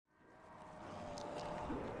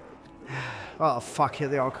Oh, fuck, here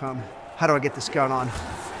they all come. How do I get this gun on?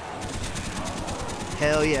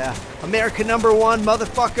 Hell yeah. America #1,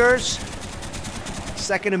 motherfuckers.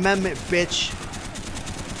 Second Amendment, bitch.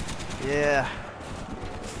 Yeah.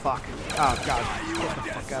 Fuck. Oh, God. Get the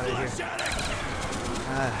fuck out of here.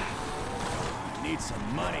 Need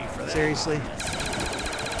some money for that. Seriously?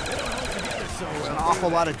 There's an awful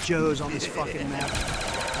lot of Joes on this fucking map.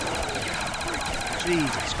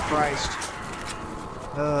 Jesus Christ.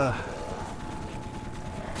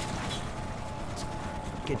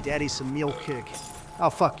 Get daddy some meal kick. Oh,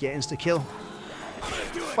 fuck yeah, insta-kill.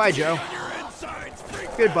 Bye, Joe.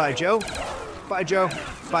 Goodbye, Joe. Bye, Joe.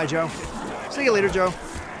 Bye, Joe. See you later, Joe.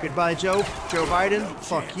 Goodbye, Joe. Joe Biden.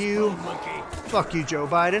 Fuck you. Fuck you, Joe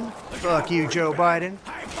Biden. Fuck you, Joe Biden.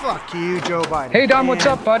 Fuck you, Joe Biden. Hey, Don, what's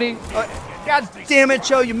up, buddy? God damn it,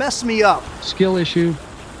 Joe, you messed me up. Skill issue.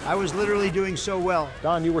 I was literally doing so well.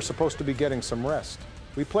 Don, you were supposed to be getting some rest.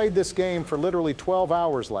 We played this game for literally 12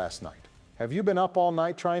 hours last night. Have you been up all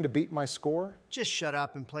night trying to beat my score? Just shut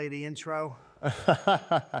up and play the intro.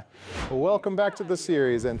 Well, welcome back to the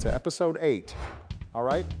series and to episode 8. All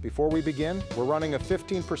right, before we begin, we're running a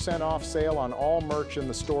 15% off sale on all merch in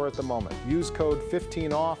the store at the moment. Use code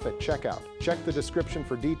 15OFF at checkout. Check the description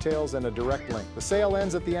for details and a direct link. The sale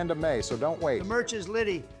ends at the end of May, so don't wait. The merch is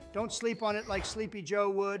litty. Don't sleep on it like Sleepy Joe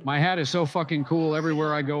would. My hat is so fucking cool.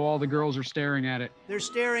 Everywhere I go, all the girls are staring at it. They're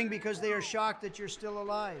staring because they are shocked that you're still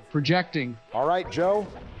alive. Projecting. All right, Joe,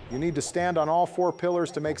 you need to stand on all 4 pillars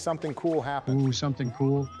to make something cool happen. Ooh, something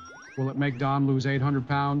cool. Will it make Don lose 800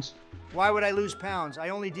 pounds? Why would I lose pounds? I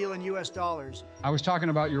only deal in US dollars. I was talking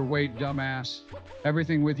about your weight, dumbass.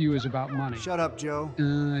 Everything with you is about money. Shut up, Joe.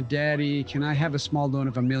 Daddy, can I have a small loan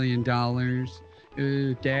of $1 million?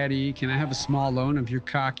 Daddy, can I have a small loan of your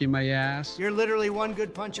cock in my ass? You're literally one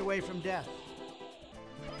good punch away from death.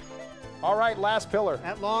 All right, last pillar.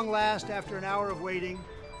 At long last, after an hour of waiting,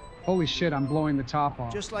 Holy shit, I'm blowing the top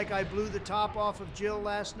off. just like I blew the top off of Jill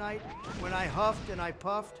last night, when I huffed and I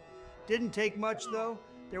puffed. Didn't take much, though.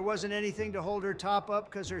 There wasn't anything to hold her top up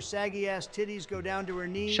because her saggy-ass titties go down to her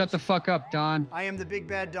knees. Shut the fuck up, Don. I am the big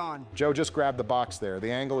bad Don. Joe, just grab the box there.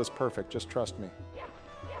 The angle is perfect, just trust me.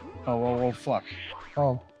 Oh, fuck.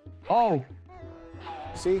 Oh.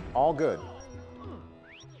 See, all good.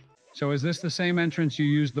 So is this the same entrance you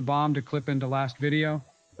used the bomb to clip into last video?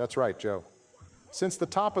 That's right, Joe. Since the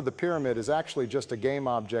top of the pyramid is actually just a game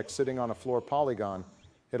object sitting on a floor polygon,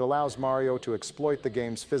 it allows Mario to exploit the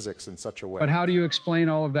game's physics in such a way. But how do you explain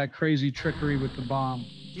all of that crazy trickery with the bomb?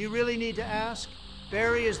 Do you really need to ask?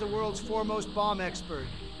 Barry is the world's foremost bomb expert.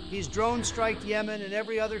 He's drone-striked Yemen and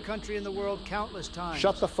every other country in the world countless times.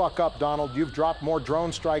 Shut the fuck up, Donald. You've dropped more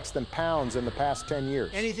drone strikes than pounds in the past 10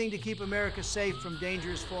 years. Anything to keep America safe from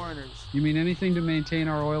dangerous foreigners. You mean anything to maintain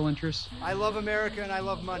our oil interests? I love America and I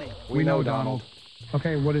love money. We know, Donald.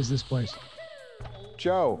 Okay, what is this place?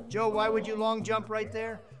 Joe. Joe, why would you long jump right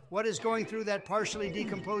there? What is going through that partially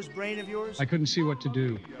decomposed brain of yours? I couldn't see what to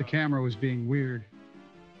do. The camera was being weird.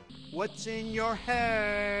 What's in your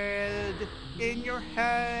head? In your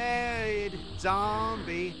head?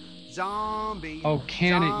 Zombie, zombie. Oh,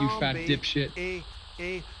 can it, you fat zombie.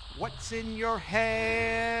 dipshit. What's in your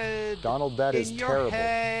head? Donald, that is In your terrible.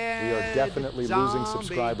 head, We are definitely losing zombie,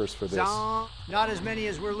 subscribers for this. Not as many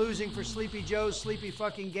as we're losing for Sleepy Joe's sleepy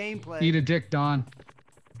fucking gameplay. Eat a dick, Don.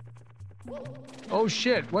 Oh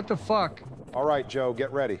shit, what the fuck? All right, Joe,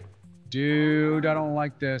 get ready. Dude, I don't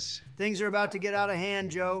like this. Things are about to get out of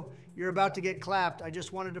hand, Joe. You're about to get clapped. I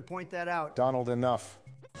just wanted to point that out. Donald, enough.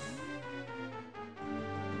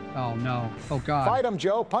 Oh no. Oh god. Fight him,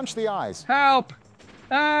 Joe. Punch the eyes. Help!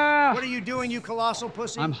 Ah! What are you doing, you colossal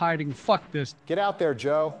pussy? I'm hiding. Fuck this. Get out there,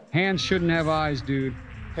 Joe. Hands shouldn't have eyes, dude.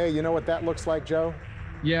 Hey, you know what that looks like, Joe?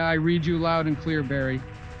 Yeah, I read you loud and clear, Barry.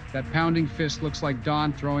 That pounding fist looks like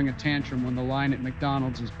Don throwing a tantrum when the line at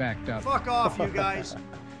McDonald's is backed up. Fuck off, you guys.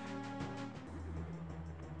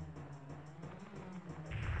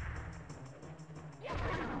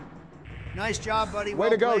 Nice job, buddy. Way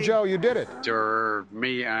to go, Joe. You did it.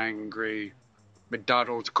 Me angry.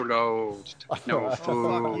 McDonald's closed. No Fuck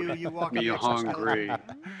food. you walk Me hungry.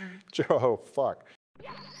 Joe, fuck.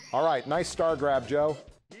 All right, nice star grab, Joe.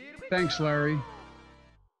 Thanks, Larry.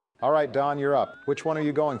 All right, Don, you're up. Which one are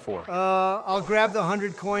you going for? I'll grab the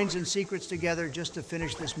 100 coins and secrets together just to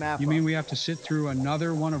finish this map You up. mean we have to sit through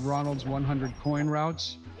another one of Ronald's 100 coin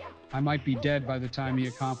routes? I might be dead by the time he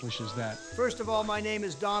accomplishes that. First of all, my name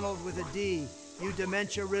is Donald with a D, you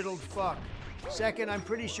dementia-riddled fuck. Second, I'm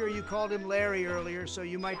pretty sure you called him Larry earlier, so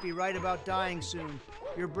you might be right about dying soon.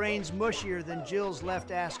 Your brain's mushier than Jill's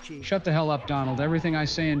left ass cheek. Shut the hell up, Donald. Everything I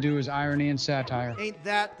say and do is irony and satire. Ain't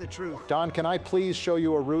that the truth? Don, can I please show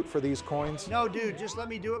you a route for these coins? No, dude, just let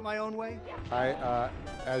me do it my own way.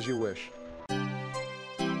 As you wish.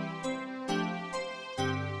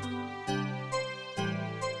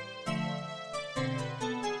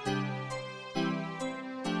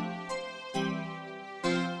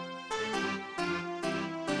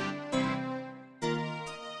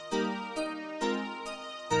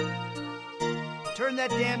 Turn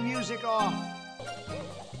that damn music off.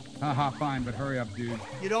 Haha, fine, but hurry up, dude.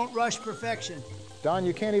 You don't rush perfection. Don,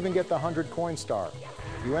 you can't even get the 100 coin star.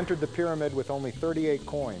 You entered the pyramid with only 38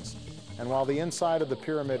 coins. And while the inside of the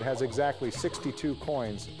pyramid has exactly 62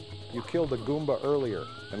 coins, you killed a Goomba earlier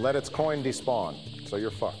and let its coin despawn. So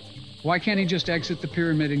you're fucked. Why can't he just exit the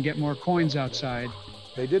pyramid and get more coins outside?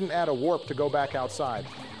 They didn't add a warp to go back outside.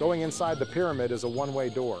 Going inside the pyramid is a one-way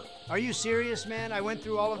door. Are you serious, man? I went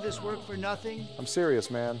through all of this work for nothing? I'm serious,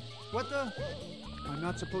 man. What the? I'm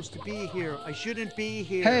not supposed to be here. I shouldn't be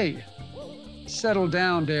here. Hey! Settle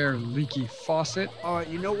down there, leaky faucet. All right,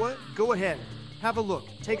 you know what? Go ahead. Have a look.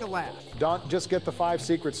 Take a laugh. Don, just get the 5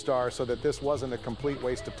 secret stars so that this wasn't a complete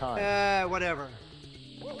waste of time. Whatever.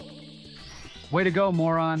 Way to go,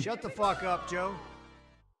 moron. Shut the fuck up, Joe.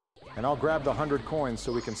 And I'll grab the 100 coins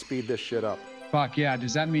so we can speed this shit up. Fuck yeah,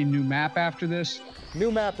 does that mean new map after this? New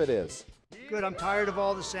map it is. Good, I'm tired of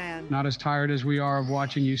all the sand. Not as tired as we are of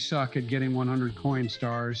watching you suck at getting 100 coin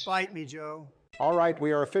stars. Bite me, Joe. All right,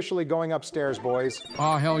 we are officially going upstairs, boys.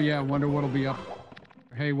 Oh, hell yeah, wonder what'll be up.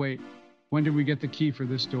 Hey, wait, when did we get the key for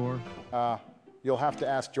this door? You'll have to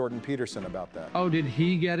ask Jordan Peterson about that. Oh, did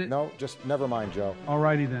he get it? No, just never mind, Joe.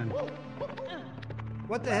 Alrighty then.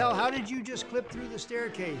 What the hell? How did you just clip through the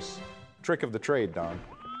staircase? Trick of the trade, Don.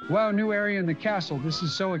 Wow, new area in the castle. This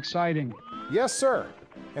is so exciting. Yes, sir.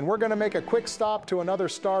 And we're gonna make a quick stop to another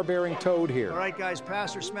star-bearing toad here. All right, guys,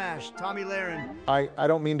 pass or smash. Tommy Lahren. I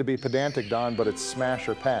don't mean to be pedantic, Don, but it's smash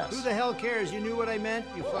or pass. Who the hell cares? You knew what I meant?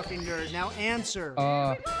 You fucking nerd. Now answer.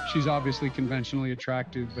 She's obviously conventionally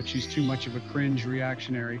attractive, but she's too much of a cringe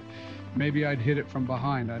reactionary. Maybe I'd hit it from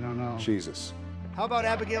behind, I don't know. Jesus. How about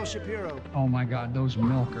Abigail Shapiro? Oh my God, those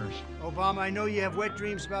milkers. Obama, I know you have wet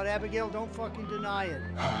dreams about Abigail. Don't fucking deny it.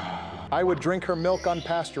 I would drink her milk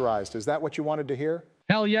unpasteurized. Is that what you wanted to hear?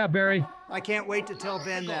 Hell yeah, Barry. I can't wait to tell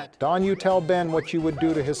Ben that. Don, you tell Ben what you would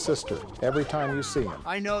do to his sister every time you see him.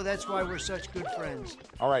 I know, that's why we're such good friends.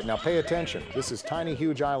 All right, now pay attention. This is Tiny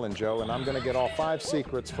Huge Island, Joe, and I'm gonna get all 5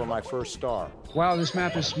 secrets for my first star. Wow, this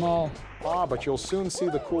map is small. Ah, but you'll soon see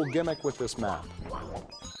the cool gimmick with this map.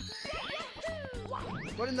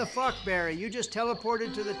 What in the fuck, Barry? You just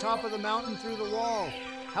teleported to the top of the mountain through the wall.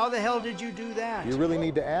 How the hell did you do that? You really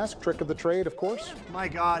need to ask? Trick of the trade, of course. My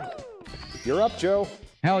God. You're up, Joe.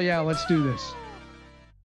 Hell yeah, let's do this.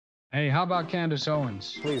 Hey, how about Candace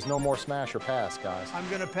Owens? Please, no more smash or pass, guys. I'm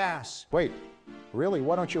gonna pass. Wait, really?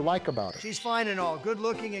 What don't you like about her? She's fine and all, good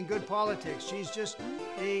looking and good politics. She's just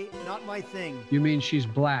not my thing. You mean she's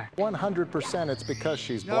black? 100% it's because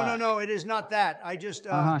she's black. No, it is not that. I just,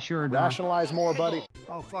 Sure, Don. Rationalize more, buddy.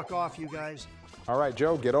 Oh, fuck off, you guys. All right,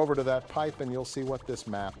 Joe, get over to that pipe and you'll see what this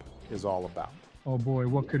map is all about. Oh boy,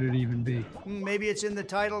 what could it even be? Maybe it's in the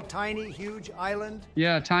title, Tiny Huge Island.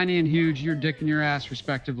 Yeah, tiny and huge, your dick and your ass,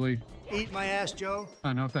 respectively. Eat my ass, Joe.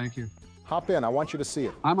 No, thank you. Hop in, I want you to see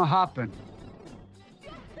it. I'm a hoppin'.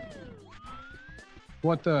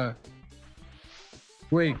 What the?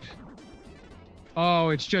 Wait. Oh,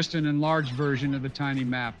 it's just an enlarged version of the tiny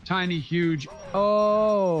map. Tiny, huge.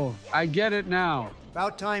 Oh, I get it now.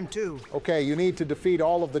 About time, too. Okay, you need to defeat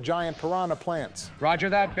all of the giant piranha plants. Roger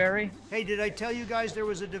that, Barry. Hey, did I tell you guys there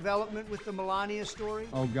was a development with the Melania story?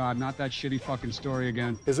 Oh God, not that shitty fucking story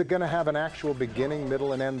again. Is it gonna have an actual beginning,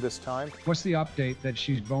 middle, and end this time? What's the update that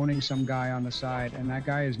she's boning some guy on the side, and that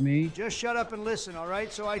guy is me? Just shut up and listen, all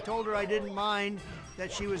right? So I told her I didn't mind that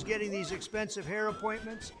she was getting these expensive hair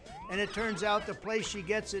appointments, and it turns out the place she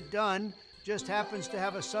gets it done just happens to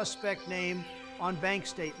have a suspect name on bank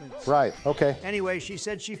statements. Right, okay. Anyway, she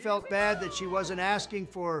said she felt bad that she wasn't asking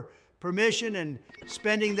for permission and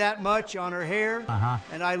spending that much on her hair.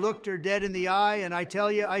 And I looked her dead in the eye, and I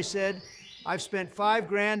tell you, I said, I've spent $5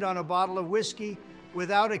 grand on a bottle of whiskey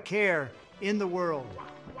without a care in the world.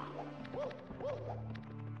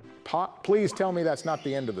 Please tell me that's not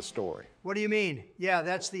the end of the story. What do you mean? Yeah,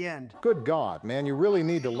 that's the end. Good God, man, you really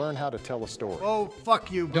need to learn how to tell a story. Oh,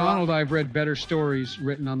 fuck you, bro. Donald, I've read better stories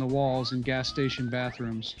written on the walls in gas station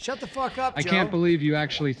bathrooms. Shut the fuck up, I Joe. can't believe you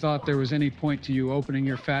actually thought there was any point to you opening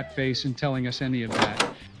your fat face and telling us any of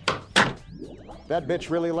that. That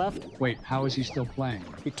bitch really left? Wait, how is he still playing?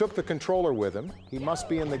 He took the controller with him. He must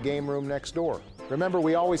be in the game room next door. Remember,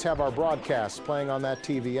 we always have our broadcasts playing on that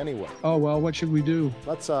TV anyway. Oh, well, what should we do?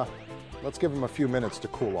 Let's give him a few minutes to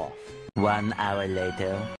cool off. 1 hour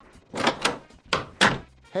later.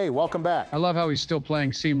 Hey, welcome back. I love how he's still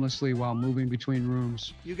playing seamlessly while moving between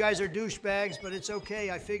rooms. You guys are douchebags, but it's okay.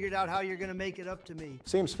 I figured out how you're gonna make it up to me.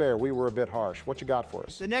 Seems fair. We were a bit harsh. What you got for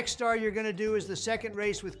us? The next star you're gonna do is the second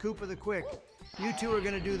race with Koopa the Quick. You two are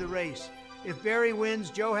gonna do the race. If Barry wins,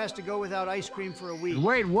 Joe has to go without ice cream for a week.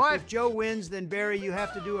 Wait, what? If Joe wins, then Barry, you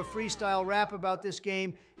have to do a freestyle rap about this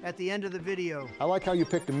game at the end of the video. I like how you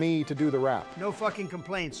picked me to do the rap. No fucking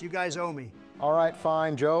complaints. You guys owe me. All right,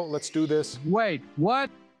 fine, Joe. Let's do this. Wait, what?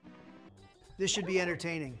 This should be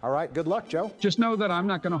entertaining. All right, good luck, Joe. Just know that I'm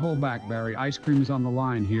not going to hold back, Barry. Ice cream is on the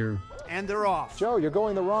line here. And they're off. Joe, you're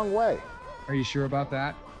going the wrong way. Are you sure about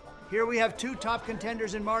that? Here we have two top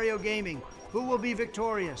contenders in Mario gaming. Who will be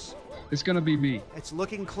victorious? It's going to be me. It's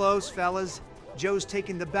looking close, fellas. Joe's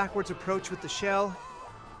taking the backwards approach with the shell.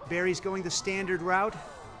 Barry's going the standard route.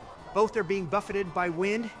 Both are being buffeted by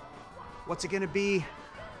wind. What's it gonna be?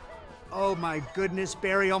 Oh my goodness,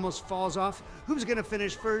 Barry almost falls off. Who's gonna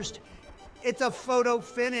finish first? It's a photo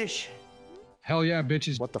finish. Hell yeah,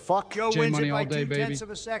 bitches. What the fuck? Joe wins J-Money it by all day, 2/10 baby. of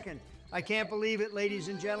a second. I can't believe it, ladies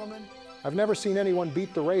and gentlemen. I've never seen anyone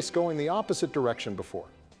beat the race going the opposite direction before.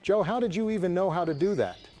 Joe, how did you even know how to do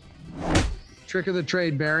that? Trick of the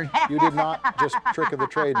trade, Barry. You did not just trick of the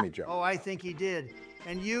trade me, Joe. Oh, I think he did.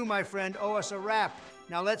 And you, my friend, owe us a rap.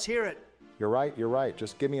 Now let's hear it. You're right, you're right.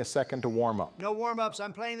 Just give me a second to warm up. No warm-ups,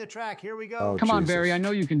 I'm playing the track. Here we go. Oh, Come on, Jesus. Barry. I know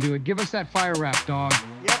you can do it. Give us that fire rap, dog.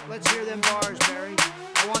 Yep, let's hear them bars, Barry.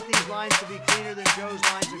 I want these lines to be cleaner than Joe's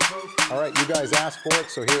lines of coke. All right, you guys asked for it,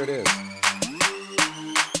 so here it is.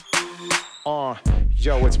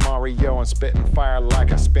 Yo, it's Mario and spitting fire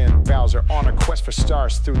like I spin Bowser on a quest for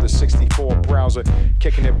stars through the 64 browser,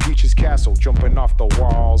 kicking at Peach's castle, jumping off the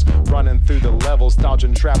walls, running through the levels,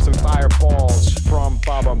 dodging traps and fireballs. From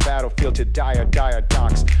Bob Battlefield to Dire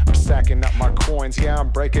Docks, I'm stacking up my coins, yeah, I'm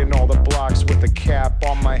breaking all the blocks with a cap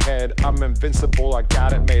on my head. I'm invincible, I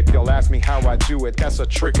got it made. They'll ask me how I do it, that's a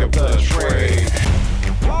trick of the trade.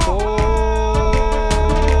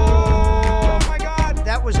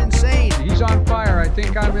 That was insane. He's on fire. I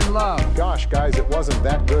think I'm in love. Gosh, guys, it wasn't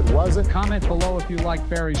that good, was it? Comment below if you like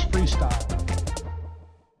Barry's freestyle.